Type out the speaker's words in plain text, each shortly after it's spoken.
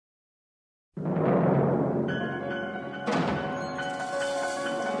Hey,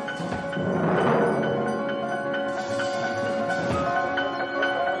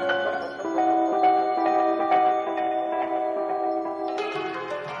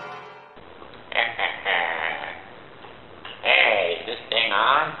 is this thing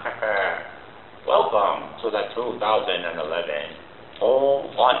on? Welcome to the 2011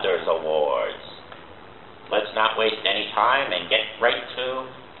 Home Hunters Awards. Let's not waste any time and get right to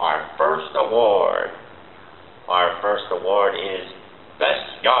our first award. Our first award is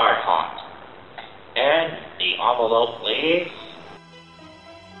Best Yard Hunt. And the envelope, please.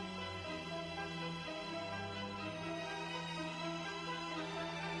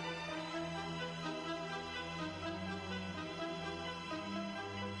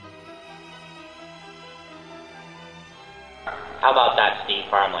 How about that, Steve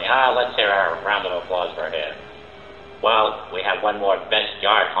Parmley? Let's hear a round of applause for him. Well, we have one more Best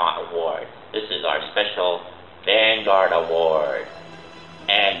Yard Hunt Award. This is our special Vanguard Award.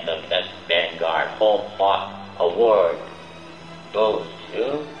 And the Best Vanguard Home Hunt Award goes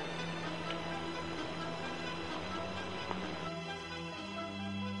to...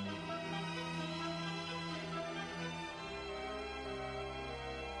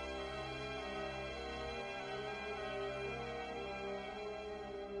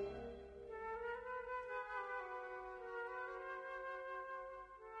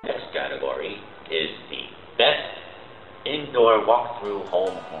 Next category is the Best Indoor Walkthrough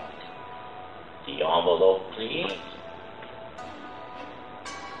Home Hunt. The envelope, please.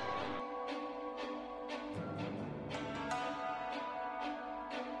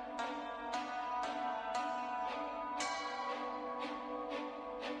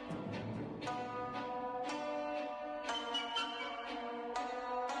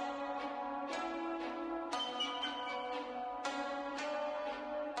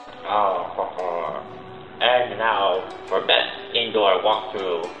 And now, for Best Indoor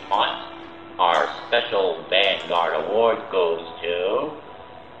Walkthrough Hunt, our special Vanguard Award goes to...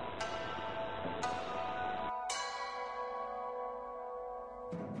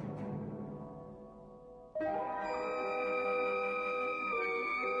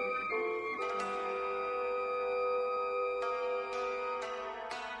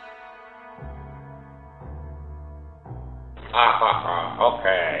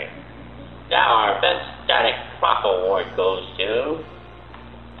 Okay. Now our Best Static Prop Award goes to...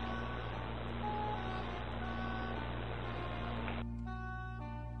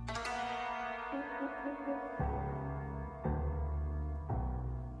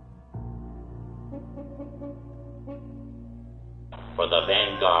 For the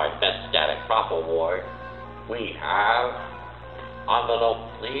Vanguard Best Static Prop Award, we have...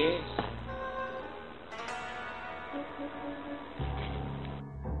 Envelope, please.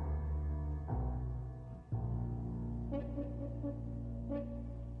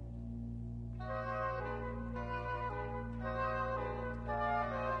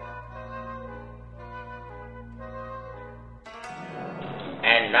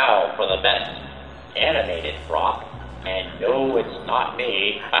 And now for the Best Animated Prop, and no, it's not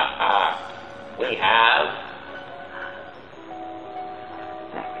me, we have...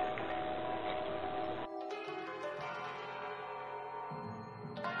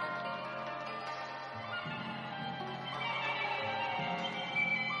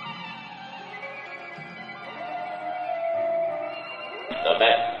 The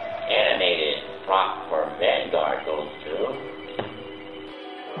Best Animated Prop for Vanguard goes to...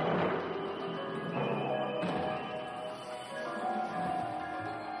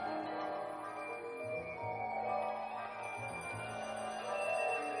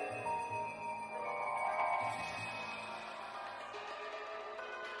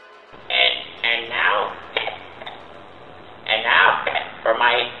 And now for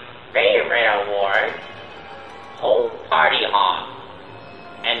my favorite award, Whole Party Hunt.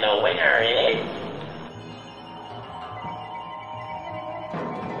 And the winner is...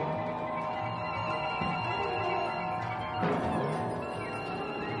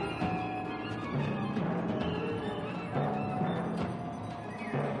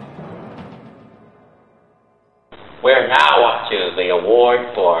 We're now up to the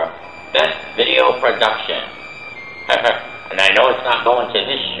award for Best Video Production. And I know it's not going to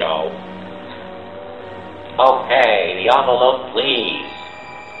this show. Okay, the envelope, please.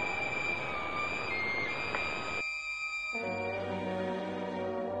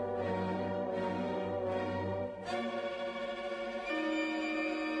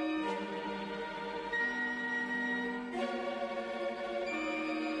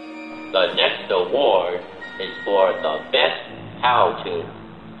 The next award is for the Best How-To.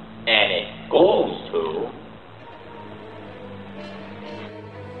 And it goes to...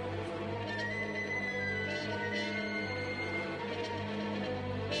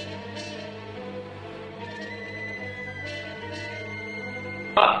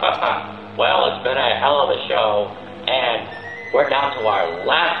 Well, it's been a hell of a show, and we're down to our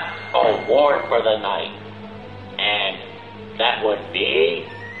last award for the night. And that would be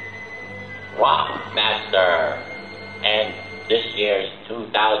Rockmaster. And this year's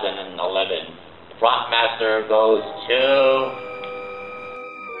 2011 Rockmaster goes to...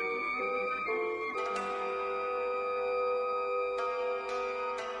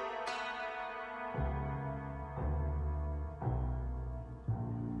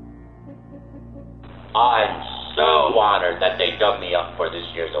 I'm so honored that they dubbed me up for this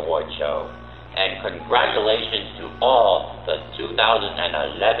year's award show. And congratulations to all the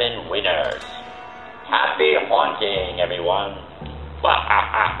 2011 winners. Happy haunting, everyone.